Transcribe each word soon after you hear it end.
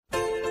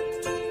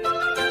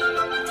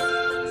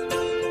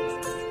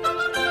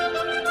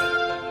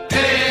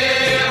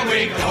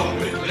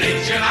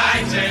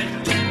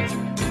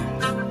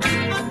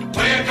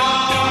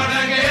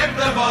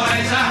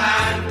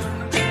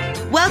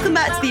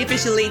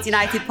official Leeds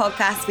United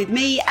podcast with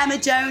me, Emma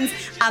Jones,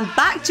 and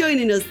back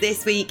joining us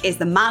this week is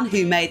the man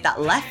who made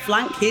that left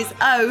flank his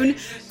own,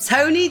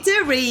 Tony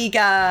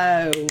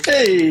Dorigo.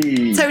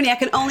 Hey! Tony, I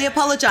can only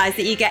apologise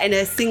that you're getting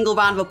a single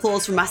round of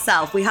applause from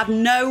myself. We have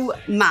no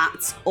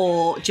Matt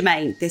or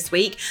Jermaine this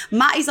week.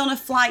 Matt is on a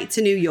flight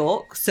to New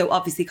York, so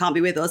obviously can't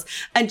be with us.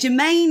 And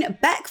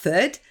Jermaine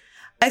Beckford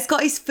has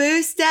got his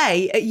first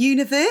day at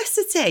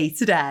university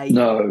today.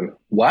 No.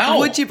 Wow.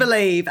 Would you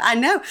believe? I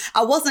know.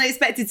 I wasn't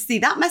expected to see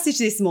that message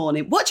this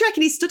morning. What do you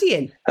reckon he's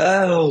studying?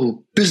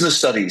 Oh, business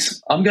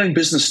studies. I'm going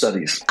business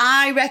studies.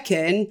 I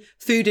reckon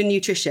food and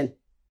nutrition.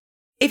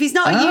 If he's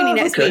not at uni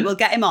next week, we'll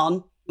get him on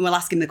and we'll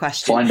ask him the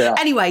question. Find out.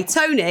 Anyway,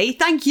 Tony,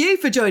 thank you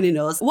for joining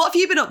us. What have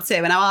you been up to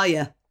and how are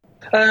you?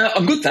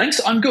 I'm good, thanks.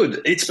 I'm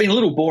good. It's been a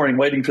little boring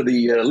waiting for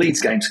the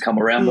Leeds game to come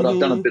around, but I've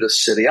done a bit of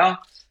Serie A.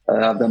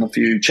 I've done a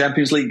few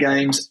Champions League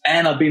games,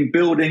 and I've been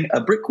building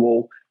a brick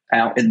wall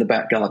out in the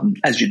back garden,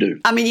 as you do.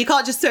 I mean, you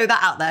can't just throw that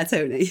out there,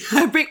 Tony.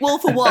 A brick wall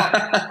for what?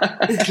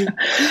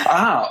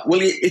 Well,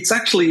 it's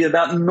actually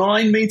about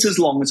 9 metres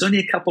long. It's only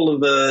a couple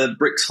of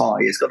bricks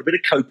high. It's got a bit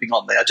of coping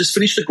on there. I just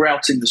finished the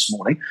grouting this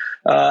morning,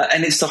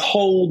 and it's to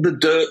hold the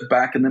dirt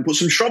back and then put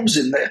some shrubs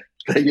in there.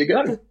 There you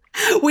go.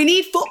 We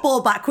need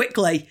football back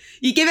quickly.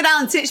 You're giving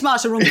Alan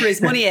Titchmarsh a run for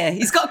his money here.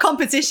 He's got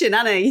competition,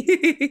 hasn't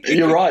he?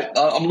 You're right.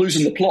 I'm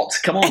losing the plot.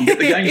 Come on, get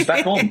the games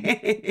back on.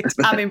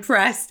 I'm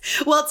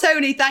impressed. Well,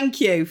 Tony,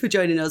 thank you for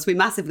joining us. We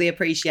massively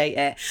appreciate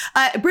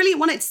it. Brilliant.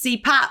 Wanted to see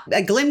Pat,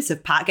 a glimpse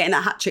of Pat getting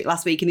that hat-trick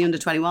last week in the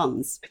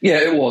under-21s. Yeah,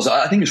 it was.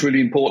 I think it's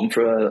really important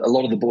for a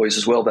lot of the boys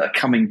as well that are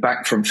coming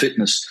back from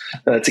fitness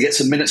to get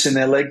some minutes in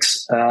their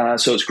legs.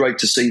 So it's great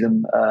to see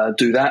them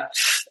do that.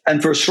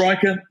 And for a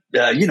striker,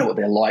 you know what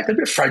they're like. They're a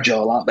bit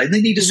fragile, aren't they?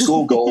 They need to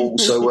score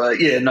goals. So,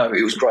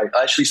 it was great.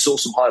 I actually saw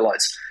some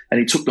highlights and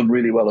he took them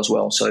really well as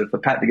well. So for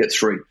Pat to get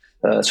 3,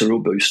 it's a real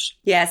boost.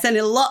 Yeah,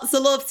 sending lots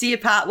of love to you,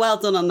 Pat. Well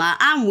done on that.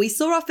 And we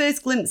saw our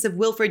first glimpse of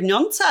Wilfried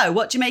Gnonto.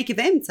 What do you make of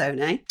him,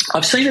 Tony?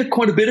 I've seen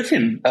quite a bit of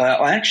him.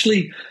 I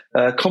actually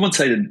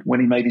commentated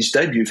when he made his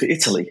debut for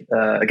Italy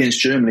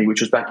against Germany,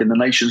 which was back in the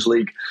Nations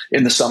League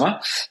in the summer.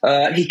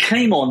 He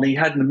came on, he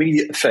had an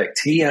immediate effect.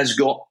 He has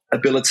got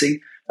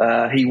ability.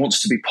 He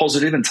wants to be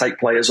positive and take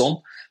players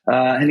on.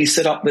 And he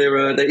set up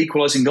their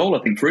equalising goal,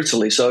 I think, for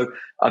Italy. So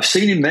I've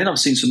seen him then. I've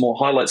seen some more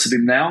highlights of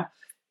him now.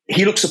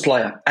 He looks a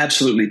player,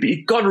 absolutely. But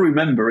you've got to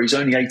remember he's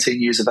only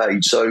 18 years of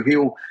age. So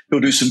he'll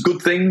do some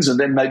good things and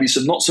then maybe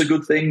some not so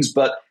good things.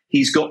 But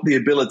he's got the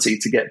ability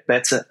to get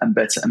better and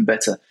better and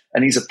better.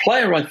 And he's a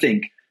player, I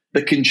think,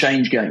 that can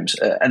change games.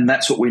 And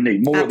that's what we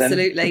need. More of them,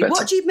 the better.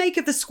 What do you make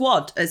of the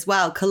squad as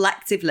well,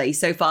 collectively,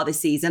 so far this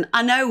season?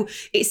 I know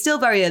it's still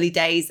very early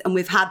days and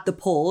we've had the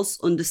pause,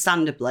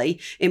 understandably,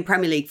 in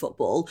Premier League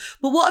football.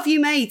 But what have you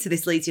made to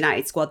this Leeds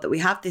United squad that we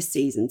have this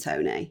season,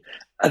 Tony?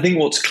 I think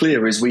what's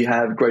clear is we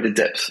have greater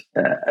depth.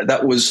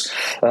 That was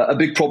a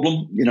big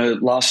problem,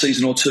 last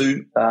season or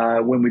two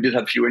when we did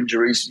have a few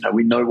injuries.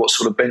 We know what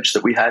sort of bench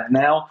that we had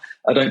now.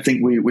 I don't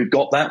think we've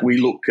got that. We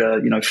look,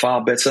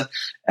 far better.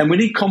 And we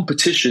need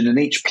competition in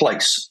each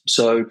place.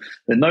 So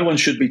no one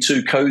should be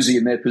too cosy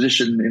in their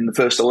position in the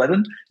first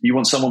 11. You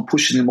want someone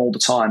pushing them all the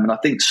time. And I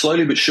think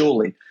slowly but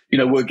surely,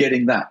 we're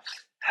getting that.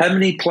 How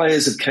many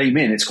players have came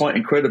in? It's quite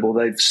incredible.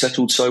 They've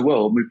settled so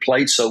well. We've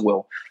played so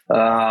well.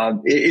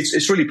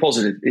 It's really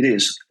positive. It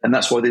is. And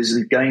that's why these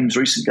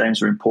recent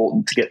games are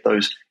important to get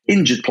those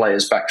injured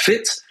players back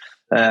fit.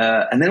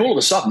 And then all of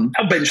a sudden,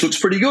 our bench looks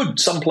pretty good.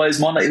 Some players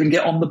might not even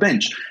get on the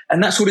bench.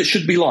 And that's what it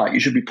should be like. You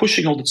should be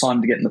pushing all the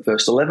time to get in the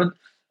first 11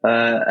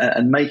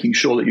 and making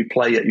sure that you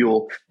play at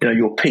your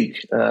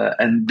peak.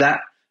 And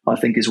that, I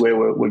think, is where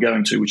we're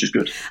going to, which is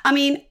good. I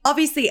mean,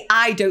 obviously,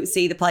 I don't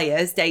see the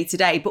players day to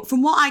day, but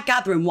from what I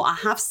gather and what I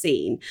have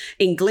seen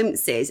in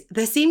glimpses,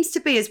 there seems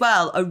to be as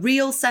well a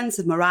real sense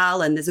of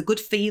morale and there's a good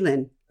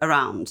feeling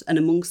around and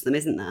amongst them,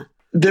 isn't there?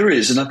 There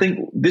is. And I think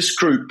this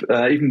group,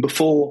 even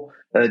before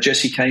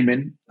Jesse came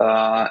in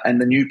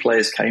and the new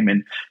players came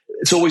in,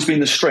 it's always been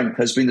the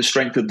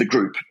strength of the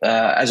group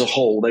as a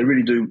whole. They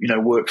really do,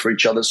 work for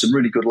each other. Some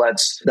really good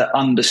lads that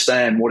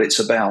understand what it's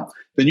about.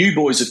 The new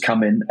boys have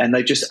come in and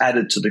they've just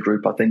added to the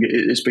group. I think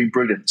it's been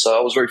brilliant. So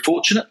I was very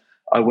fortunate.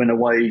 I went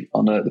away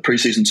on the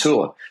pre-season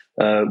tour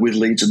with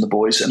Leeds and the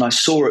boys, and I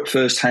saw it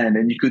firsthand.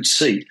 And you could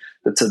see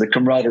that the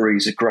camaraderie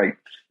is great.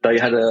 They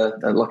had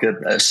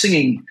a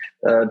singing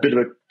bit of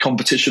a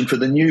competition for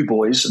the new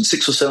boys, and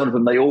 6 or 7 of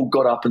them, they all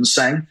got up and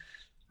sang.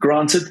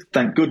 Granted,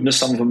 thank goodness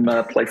some of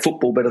them play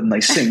football better than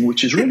they sing,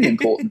 which is really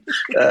important.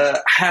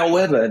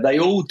 However, they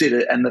all did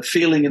it, and the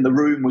feeling in the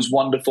room was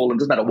wonderful. And it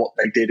doesn't matter what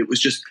they did; it was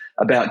just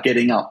about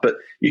getting up. But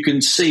you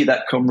can see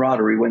that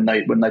camaraderie when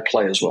they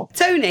play as well.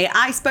 Tony,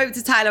 I spoke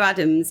to Tyler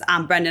Adams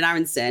and Brendan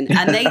Aronson,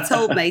 and they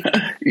told me,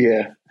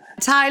 yeah.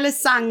 Tyler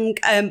sang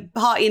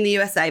Party in the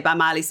USA by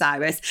Miley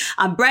Cyrus,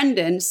 and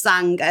Brendan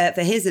sang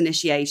for his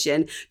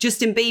initiation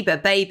Justin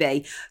Bieber,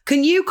 Baby.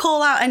 Can you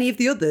call out any of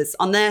the others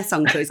on their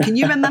song choice? Can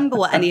you remember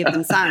what any of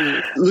them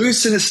sang?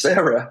 Louis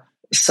Sinistera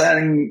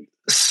sang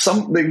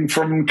something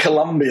from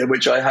Colombia,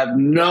 which I have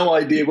no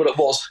idea what it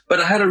was, but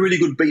it had a really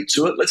good beat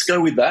to it. Let's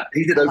go with that.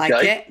 He did okay.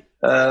 Like it.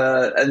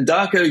 And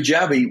Darko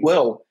Javi,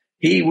 well,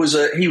 he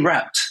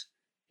rapped.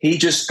 He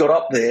just got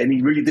up there and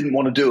he really didn't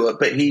want to do it,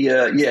 but he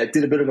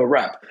did a bit of a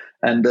rap.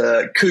 And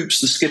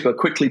Coops, the skipper,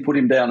 quickly put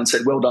him down and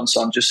said, "Well done,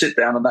 son. Just sit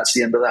down," and that's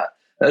the end of that.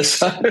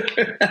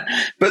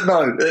 But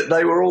no,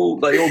 they all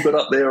got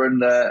up there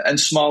and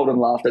smiled and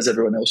laughed as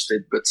everyone else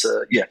did. But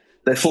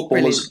they're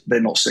footballers. Brilliant. They're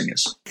not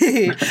singers.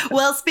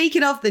 Well,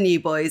 speaking of the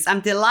new boys, I'm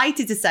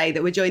delighted to say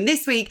that we're joined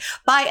this week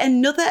by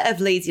another of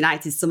Leeds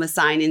United's summer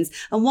signings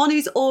and one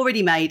who's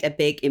already made a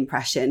big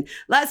impression.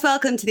 Let's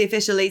welcome to the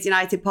official Leeds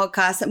United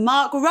podcast,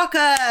 Marc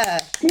Roca.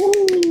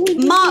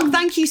 Marc,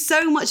 thank you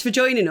so much for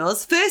joining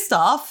us. First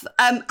off,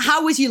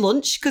 how was your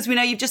lunch? Because we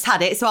know you've just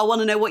had it, so I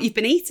want to know what you've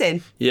been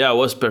eating. Yeah, it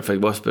was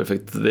perfect.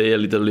 Today a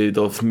little bit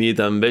of meat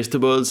and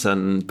vegetables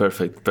and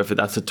perfect.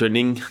 After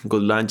training,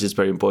 good lunch is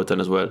very important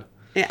as well.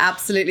 It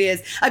absolutely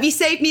is. Have you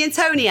saved me and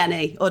Tony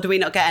any, or do we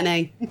not get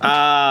any?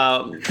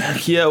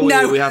 Here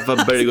we have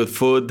a very good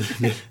food.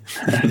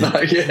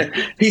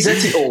 He's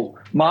ate it all.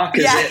 Marc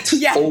has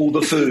ate all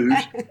the food,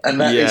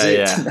 and that is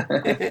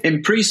it.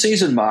 In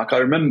pre-season, Marc, I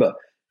remember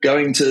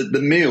going to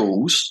the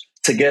meals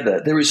together.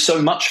 There is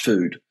so much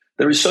food.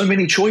 There is so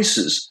many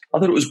choices. I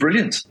thought it was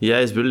brilliant. Yeah,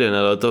 it's brilliant.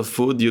 A lot of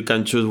food. You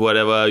can choose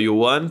whatever you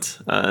want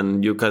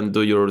and you can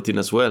do your routine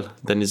as well.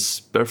 Then it's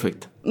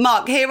perfect.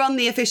 Marc, here on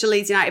the official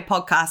Leeds United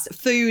podcast,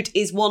 food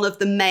is one of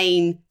the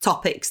main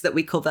topics that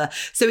we cover.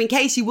 So in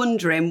case you're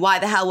wondering why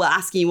the hell we're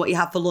asking you what you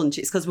have for lunch,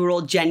 it's because we're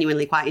all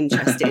genuinely quite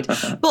interested.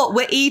 But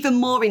we're even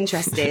more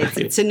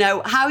interested to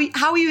know how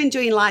are you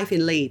enjoying life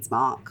in Leeds,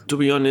 Marc? To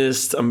be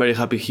honest, I'm very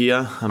happy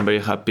here. I'm very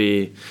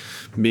happy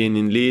being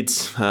in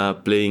Leeds,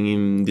 playing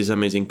in this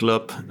amazing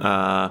club.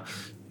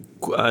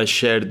 I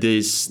share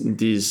this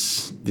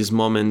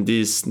moment,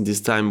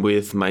 this time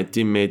with my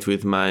teammates,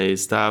 with my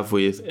staff,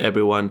 with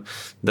everyone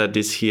that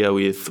is here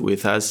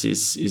with us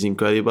is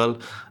incredible,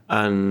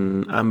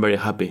 and I'm very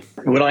happy.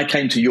 When I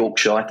came to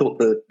Yorkshire, I thought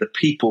the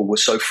people were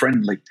so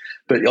friendly,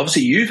 but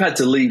obviously you've had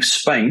to leave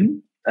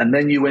Spain. And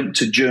then you went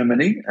to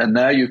Germany, and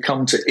now you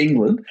come to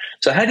England.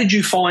 So how did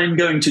you find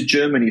going to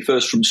Germany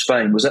first from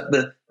Spain? Was that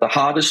the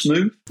hardest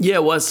move? Yeah,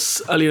 it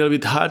was a little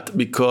bit hard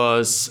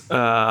because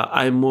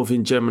I moved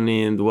in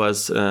Germany and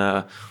was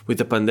with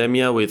the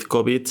pandemic, with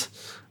COVID.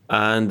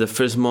 And the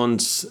first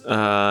months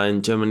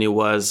in Germany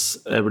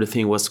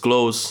everything was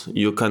closed.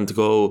 You can't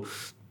go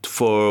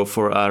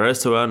for a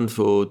restaurant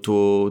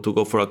to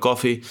go for a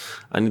coffee,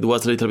 and it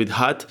was a little bit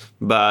hard,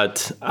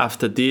 but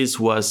after this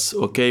was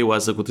okay. It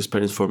was a good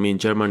experience for me in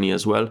Germany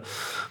as well.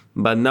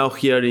 But now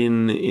here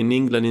in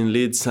England, in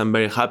Leeds, I'm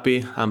very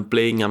happy. I'm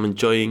playing, I'm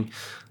enjoying,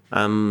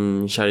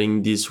 I'm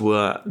sharing this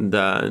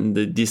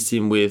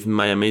team with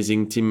my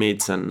amazing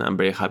teammates, and I'm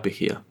very happy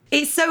here.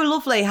 It's so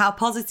lovely how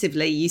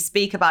positively you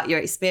speak about your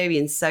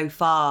experience so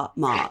far,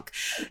 Marc.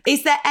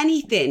 Is there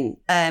anything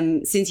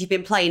since you've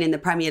been playing in the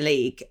Premier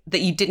League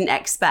that you didn't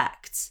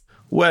expect?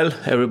 Well,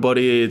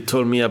 everybody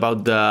told me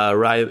about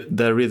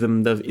the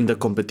rhythm in the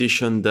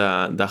competition,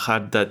 the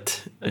heart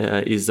that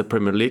is the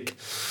Premier League.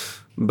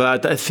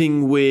 But I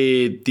think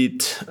we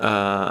did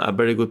a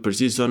very good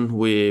preseason.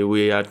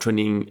 We are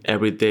training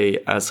every day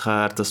as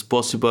hard as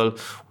possible.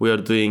 We are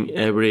doing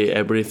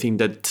everything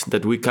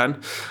that we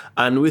can,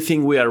 and we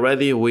think we are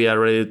ready. We are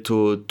ready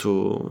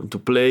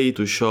to play,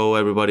 to show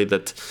everybody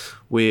that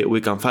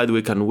we can fight,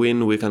 we can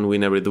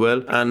win every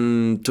duel.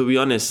 And to be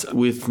honest,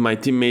 with my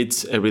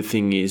teammates,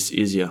 everything is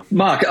easier.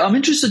 Marc, I'm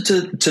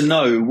interested to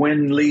know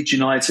when Leeds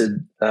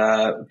United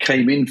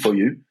came in for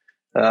you.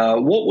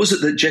 What was it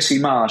that Jesse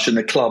Marsch and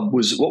the club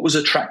what was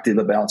attractive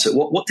about it?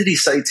 What did he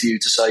say to you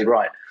to say,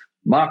 right,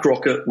 Marc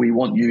Roca, we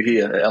want you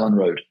here at Ellen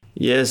Road?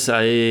 Yes,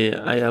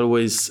 I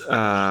always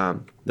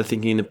the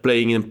thinking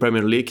playing in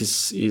Premier League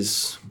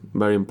is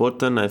very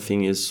important. I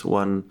think it's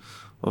one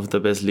of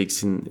the best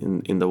leagues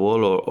in the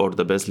world, or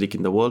the best league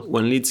in the world.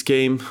 When Leeds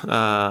came,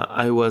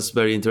 I was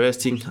very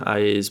interesting.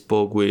 I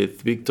spoke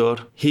with Victor.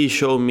 He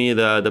showed me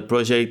the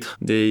project.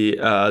 They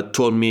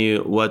told me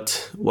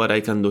what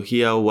I can do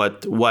here,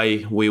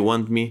 why we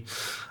want me,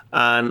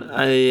 and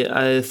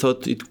I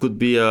thought it could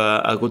be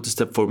a good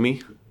step for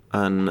me.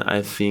 And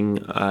I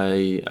think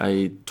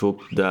I took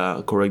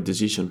the correct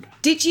decision.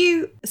 Did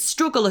you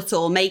struggle at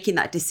all making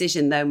that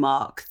decision, though,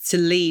 Marc, to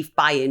leave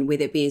Bayern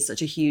with it being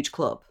such a huge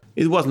club?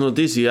 It was not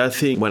easy. I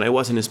think when I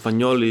was in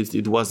Espanyol,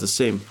 it was the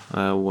same.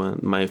 When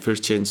my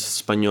first change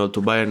Espanyol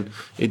to Bayern,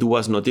 it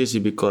was not easy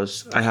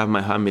because I have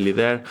my family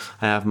there.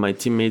 I have my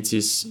teammates.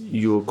 It's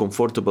your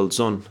comfortable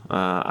zone.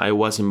 I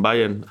was in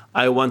Bayern.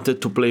 I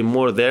wanted to play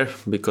more there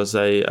because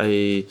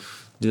I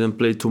didn't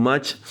play too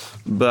much,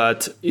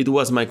 but it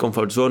was my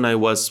comfort zone. I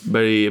was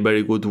very,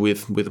 very good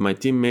with my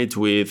teammates.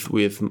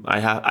 I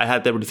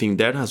had everything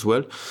there as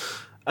well.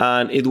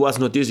 And it was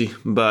not easy,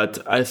 but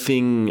I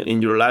think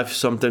in your life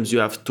sometimes you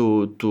have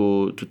to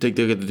take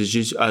the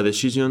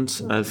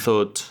decisions.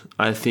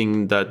 I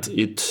think that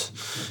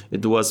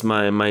it was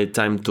my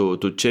time to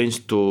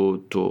change,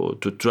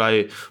 to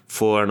try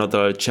for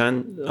another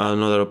chance,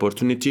 another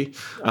opportunity.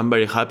 I'm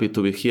very happy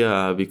to be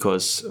here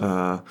because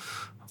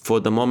for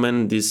the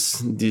moment,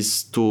 these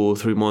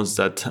 2-3 months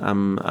that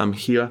I'm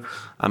here,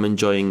 I'm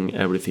enjoying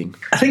everything.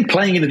 I think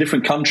playing in a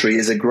different country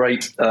is a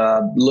great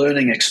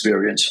learning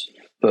experience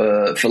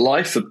for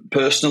life,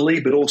 personally,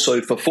 but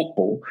also for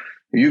football.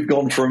 You've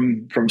gone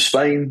from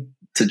Spain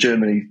to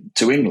Germany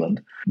to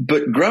England.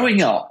 But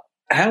growing up,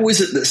 how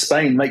is it that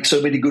Spain makes so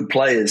many good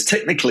players?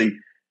 Technically,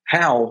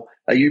 how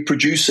are you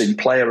producing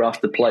player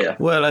after player?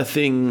 Well, I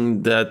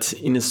think that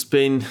in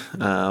Spain,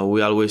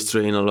 we always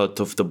train a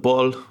lot of the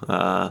ball.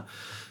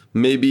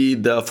 Maybe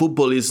the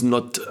football is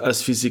not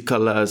as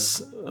physical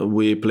as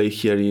we play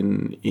here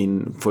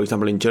in for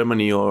example, in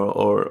Germany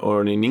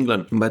or in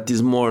England, but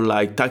it's more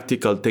like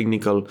tactical,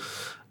 technical,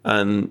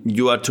 and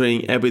you are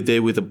training every day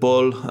with the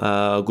ball,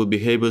 good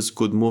behaviors,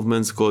 good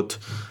movements, good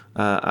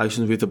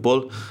actions with the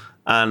ball.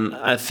 And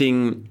I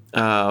think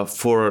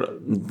for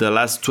the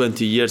last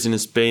 20 years in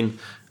Spain,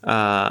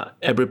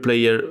 every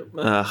player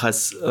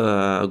has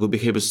good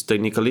behaviors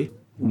technically.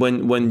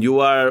 When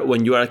you are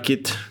a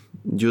kid,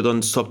 you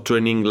don't stop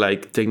training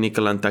like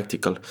technical and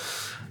tactical.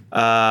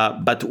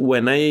 But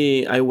when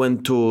I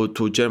went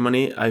to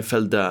Germany, I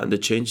felt the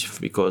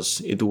change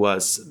because it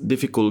was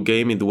difficult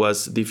game. It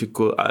was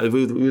difficult.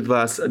 It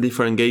was a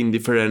different game,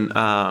 different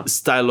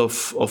style of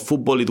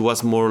football. It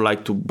was more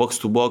like to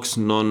box,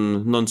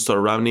 non-stop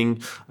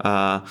running,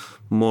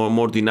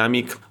 more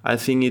dynamic. I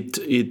think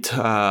it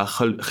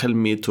helped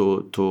me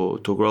to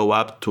grow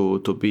up, to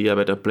be a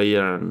better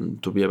player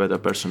and to be a better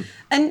person.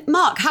 And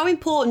Marc, how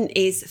important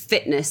is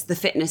fitness, the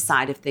fitness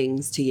side of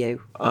things to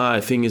you?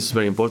 I think it's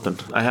very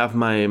important. I have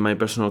my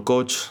personal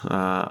coach.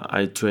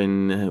 I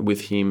train with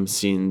him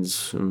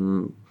since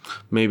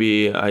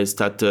maybe I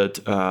started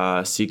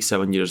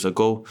 6-7 years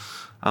ago.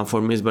 And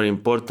for me it's very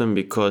important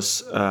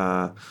because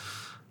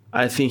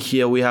I think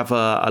here we have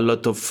a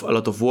lot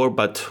of work,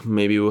 but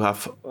maybe we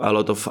have a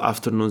lot of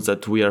afternoons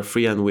that we are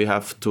free and we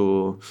have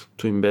to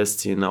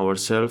invest in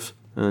ourselves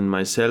and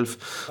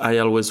myself. I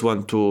always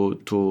want to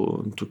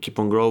keep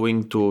on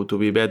growing, to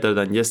be better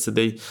than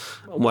yesterday.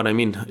 What I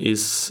mean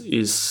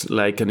is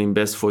like an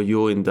invest for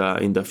you in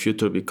the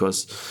future,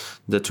 because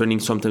the training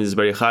sometimes is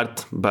very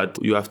hard, but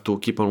you have to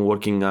keep on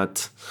working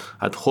at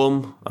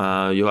home.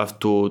 You have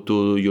to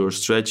do your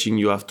stretching.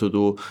 You have to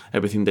do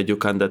everything that you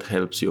can that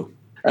helps you.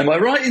 Am I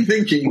right in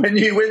thinking when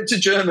you went to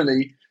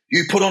Germany,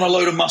 you put on a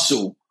load of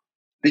muscle?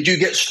 Did you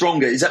get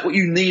stronger? Is that what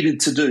you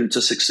needed to do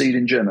to succeed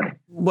in Germany?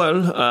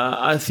 Well,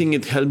 I think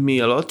it helped me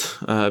a lot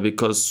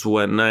because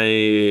when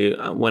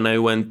I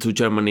went to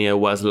Germany, I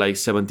was like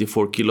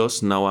 74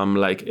 kilos. Now I'm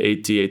like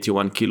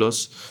 81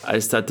 kilos. I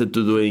started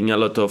to doing a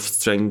lot of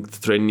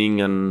strength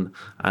training, and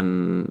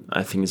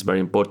I think it's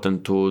very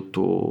important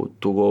to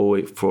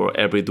go for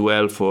every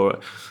duel, for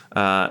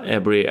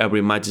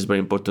every match. Is very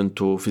important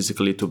to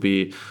physically to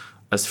be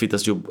as fit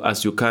as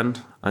you can.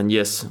 And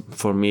yes,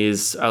 for me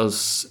is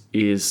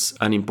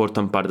an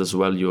important part as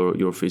well,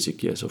 your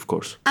physique, yes, of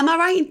course. Am I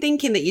right in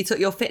thinking that you took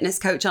your fitness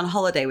coach on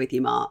holiday with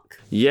you, Marc?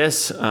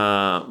 Yes,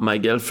 my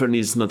girlfriend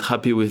is not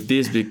happy with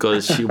this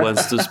because she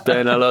wants to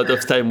spend a lot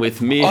of time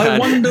with me. I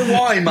wonder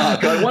why,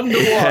 Marc. I wonder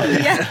why.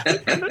 Yeah.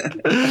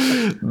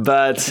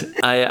 But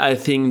I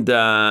think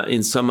that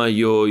in summer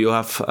you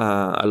have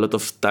a lot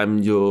of time.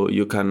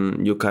 You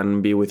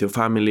can be with your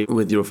family,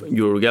 with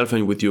your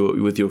girlfriend, with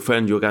your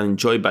friend. You can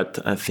enjoy. But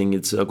I think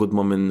it's a good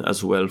moment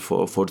as well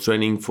for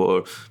training,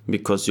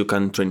 because you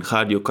can train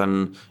hard, you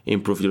can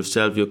improve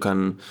yourself, you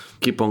can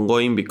keep on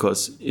going,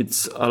 because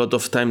it's a lot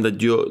of time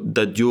that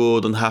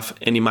you don't have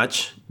any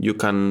match. You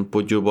can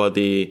put your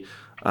body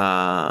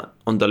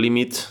on the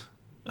limit,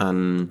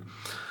 and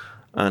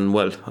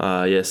well,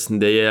 yes,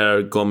 they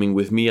are coming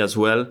with me as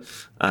well,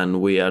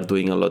 and we are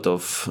doing a lot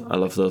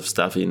of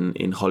stuff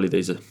in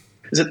holidays.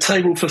 Is it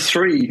table for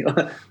three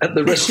at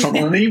the restaurant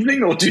on an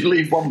evening, or do you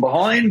leave one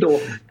behind,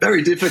 or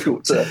very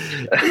difficult to...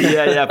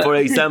 Yeah. For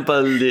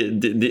example,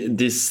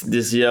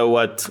 this year,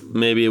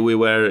 maybe we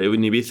were in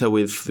Ibiza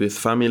with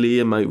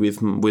family,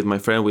 with my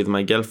friend, with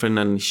my girlfriend,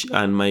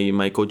 and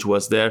my coach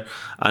was there,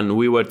 and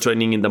we were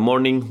training in the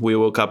morning. We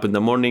woke up in the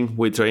morning,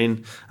 we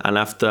train, and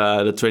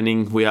after the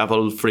training, we have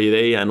all free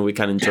day and we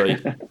can enjoy.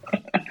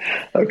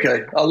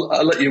 Okay,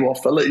 I'll let you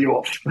off.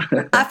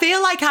 I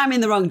feel like I'm in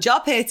the wrong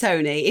job here,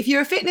 Tony. If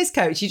you're a fitness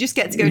coach, you just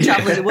get to go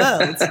travel the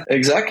world.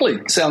 Exactly.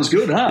 Sounds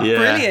good, huh? Yeah.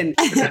 Brilliant.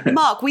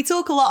 Marc, we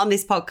talk a lot on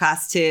this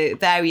podcast to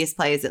various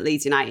players at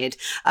Leeds United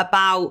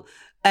about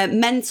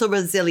mental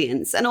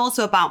resilience and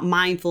also about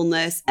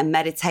mindfulness and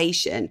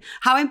meditation.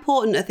 How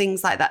important are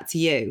things like that to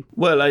you?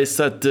 Well, I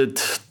started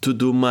to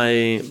do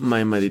my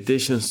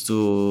meditations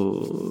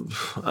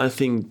I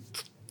think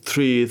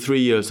three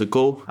years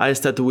ago. I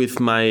started with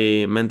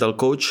my mental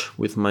coach,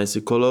 with my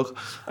psychologist.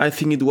 I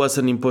think it was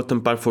an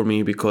important part for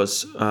me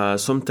because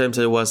sometimes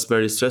I was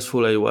very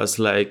stressful. I was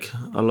like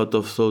a lot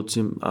of thoughts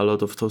in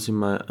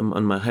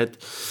my head.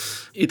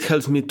 It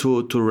helps me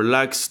to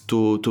relax,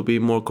 to be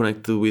more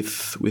connected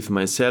with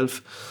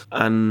myself,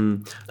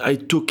 and I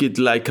took it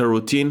like a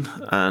routine.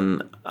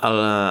 And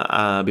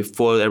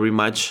before every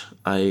match,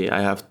 I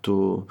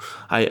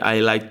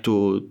like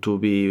to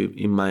be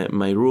in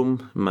my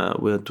room,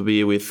 to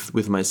be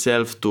with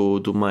myself, to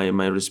do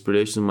my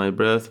respiration, my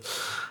breath,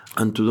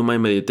 and to do my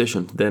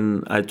meditation.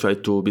 Then I try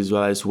to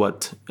visualize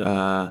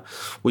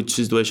which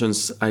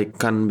situations I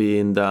can be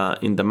in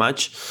the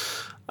match.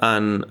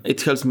 And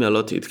it helps me a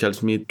lot. It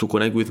helps me to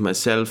connect with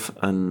myself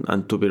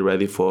and to be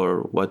ready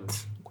for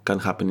what can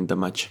happen in the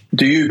match.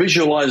 Do you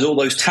visualize all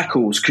those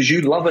tackles? Because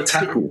you love a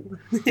tackle.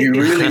 You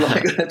really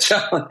like that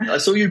challenge. I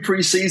saw you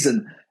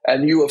pre-season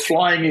and you were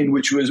flying in,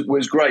 which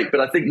was great. But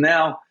I think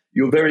now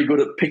you're very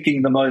good at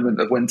picking the moment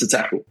of when to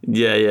tackle.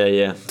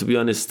 Yeah. To be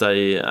honest,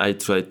 I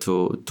try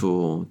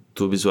to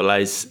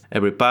visualize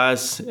every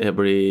pass,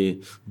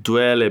 every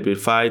duel, every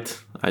fight.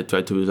 I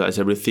try to visualize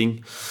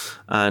everything,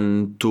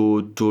 and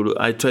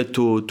I try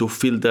to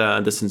feel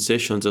the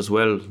sensations as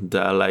well.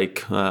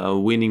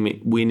 Winning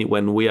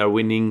when we are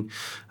winning,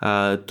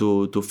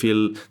 to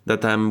feel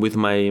that I'm with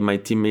my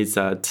teammates,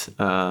 that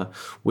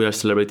we are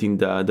celebrating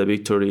the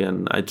victory,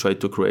 and I try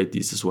to create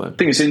this as well. I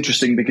think it's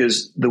interesting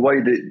because the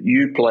way that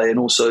you play and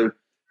also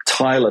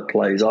Tyler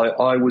plays.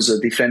 I was a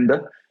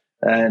defender,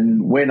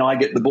 and when I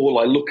get the ball,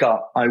 I look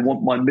up. I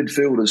want my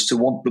midfielders to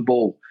want the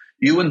ball.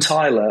 You and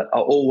Tyler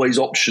are always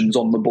options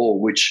on the ball,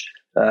 which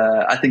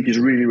I think is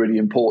really, really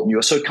important. You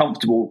are so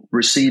comfortable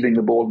receiving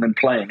the ball and then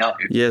playing,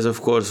 aren't you? Yes,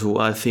 of course.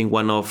 I think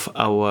one of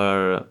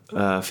our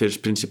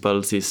first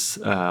principles is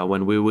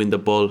when we win the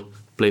ball,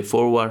 play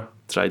forward,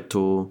 try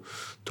to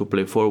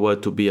play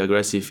forward, to be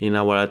aggressive in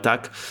our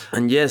attack.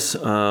 And yes,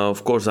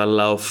 of course, I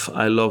love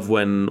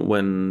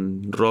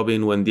when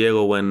Robin, when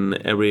Diego, when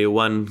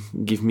everyone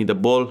give me the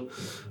ball.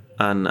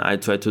 And I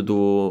try to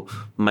do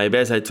my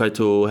best. I try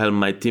to help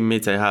my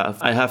teammates.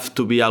 I have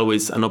to be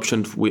always an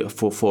option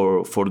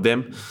for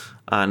them,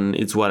 and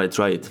it's what I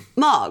tried.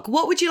 Marc,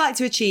 what would you like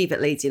to achieve at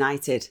Leeds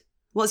United?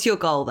 What's your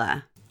goal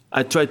there?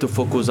 I try to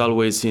focus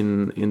always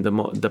in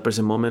the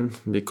present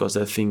moment, because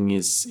I think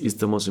is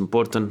the most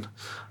important.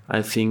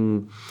 I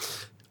think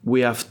we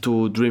have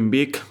to dream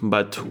big,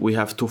 but we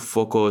have to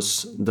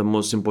focus the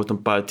most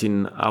important part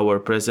in our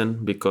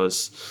present,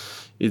 because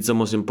it's the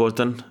most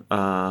important.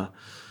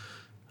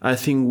 I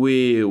think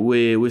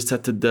we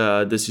started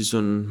the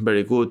season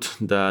very good.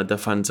 The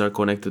fans are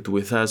connected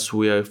with us.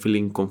 We are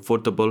feeling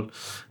comfortable.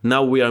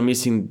 Now we are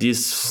missing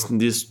these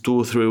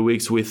 2-3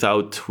 weeks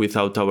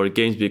without our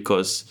games,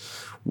 because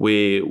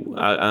we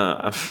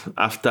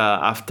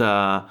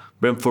after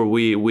Brentford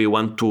we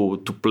want to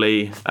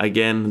play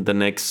again the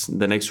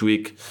next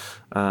week.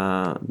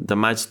 The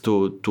match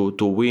to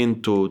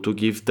win, to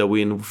give the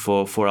win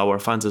for our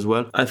fans as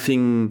well. I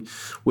think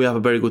we have a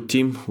very good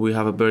team. We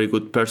have a very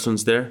good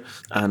persons there,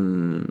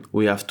 and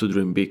we have to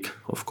dream big.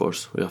 Of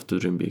course, we have to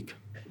dream big.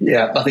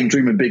 Yeah, I think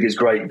dreaming big is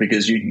great,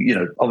 because you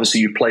know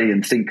obviously you play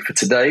and think for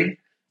today,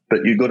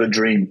 but you've got to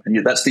dream,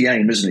 and that's the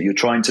aim, isn't it? You're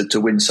trying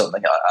to win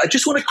something. I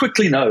just want to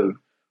quickly know,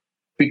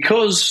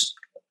 because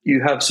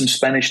you have some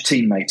Spanish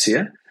teammates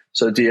here,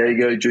 so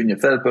Diego, Junior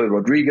Felpo,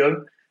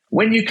 Rodrigo.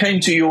 When you came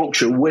to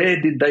Yorkshire,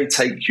 where did they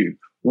take you?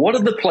 What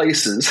are the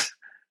places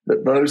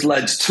that those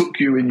lads took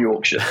you in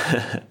Yorkshire?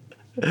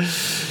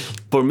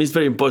 For me, it's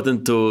very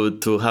important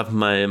to have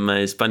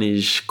my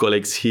Spanish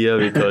colleagues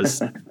here,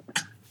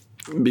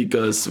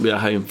 because we are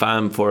having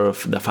fun. For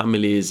the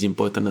family is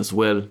important as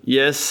well.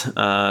 Yes,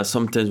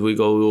 sometimes we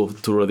go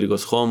to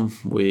Rodrigo's home.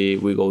 We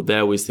go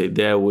there, we stay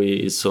there,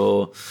 we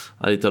saw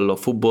a little of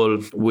football.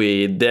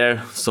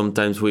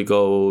 Sometimes we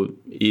go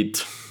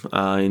eat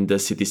in the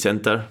city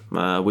center.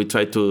 We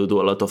try to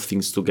do a lot of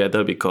things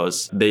together,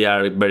 because they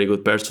are very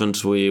good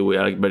persons. We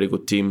are a very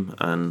good team,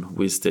 and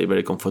we stay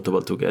very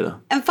comfortable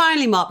together. And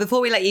finally, Marc, before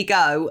we let you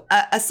go,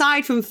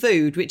 aside from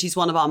food, which is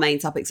one of our main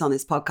topics on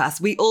this podcast,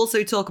 we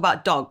also talk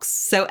about dogs.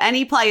 So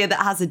any player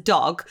that has a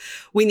dog,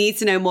 we need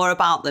to know more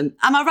about them.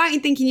 Am I right in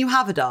thinking you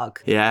have a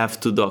dog? Yeah, I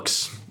have 2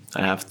 dogs.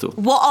 I have to.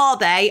 What are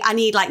they? I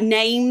need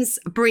names,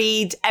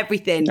 breed,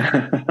 everything.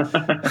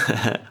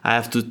 I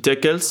have 2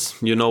 Teckles.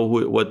 You know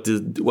what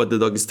the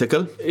dog is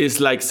Teckel?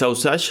 It's like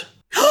sausage.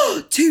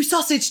 2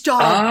 sausage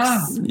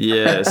dogs.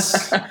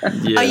 Yes.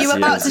 Are you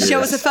about to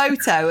show us a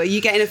photo? Are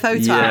you getting a photo?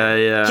 Yeah.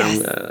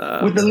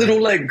 Yes. With the little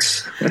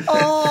legs.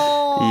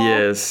 Oh.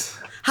 Yes.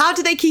 How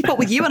do they keep up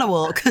with you on a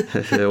walk?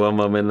 One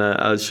moment,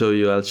 I'll show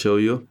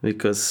you,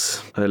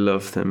 because I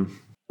love them.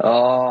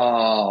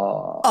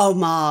 Oh,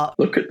 Marc.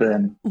 Look at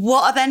them.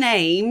 What are their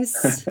names?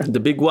 The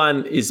big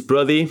one is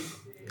Brody.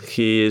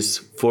 He is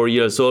 4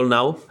 years old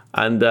now.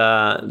 And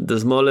the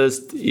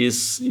smallest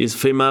is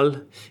female,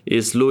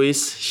 is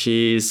Louis.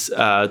 She is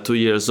 2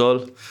 years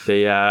old.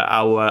 They are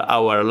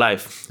our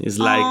life. It's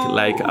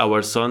like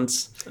our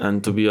sons.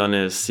 And to be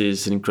honest,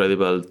 it's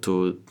incredible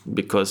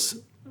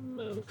because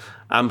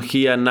I'm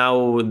here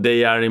now.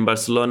 They are in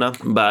Barcelona,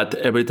 but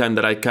every time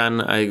that I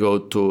can, I go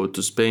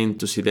to Spain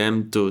to see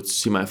them, to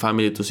see my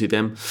family, to see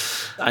them.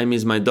 I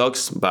miss my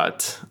dogs,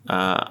 but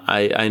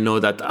I know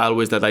that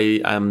always that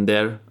I am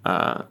there,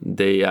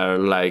 they are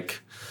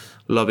like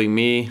loving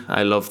me.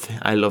 I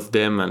love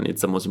them, and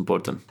it's the most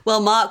important.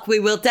 Well, Marc, we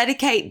will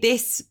dedicate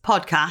this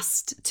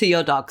podcast to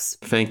your dogs.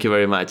 Thank you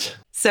very much.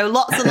 So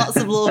lots and lots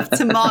of love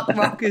to Marc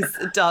Roca's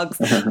dogs.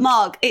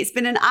 Marc, it's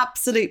been an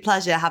absolute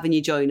pleasure having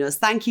you join us.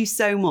 Thank you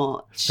so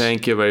much.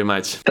 Thank you very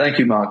much. Thank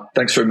you, Marc.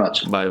 Thanks very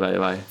much.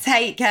 Bye.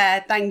 Take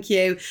care. Thank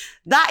you.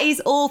 That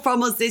is all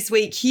from us this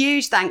week.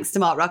 Huge thanks to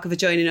Marc Roca for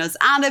joining us.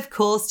 And of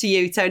course to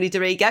you, Tony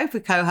Dorigo, for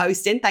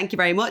co-hosting. Thank you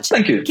very much.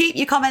 Thank you. Keep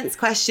your comments,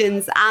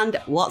 questions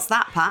and what's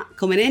that, Pat,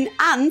 coming in.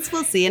 And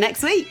we'll see you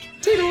next week.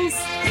 Toodles.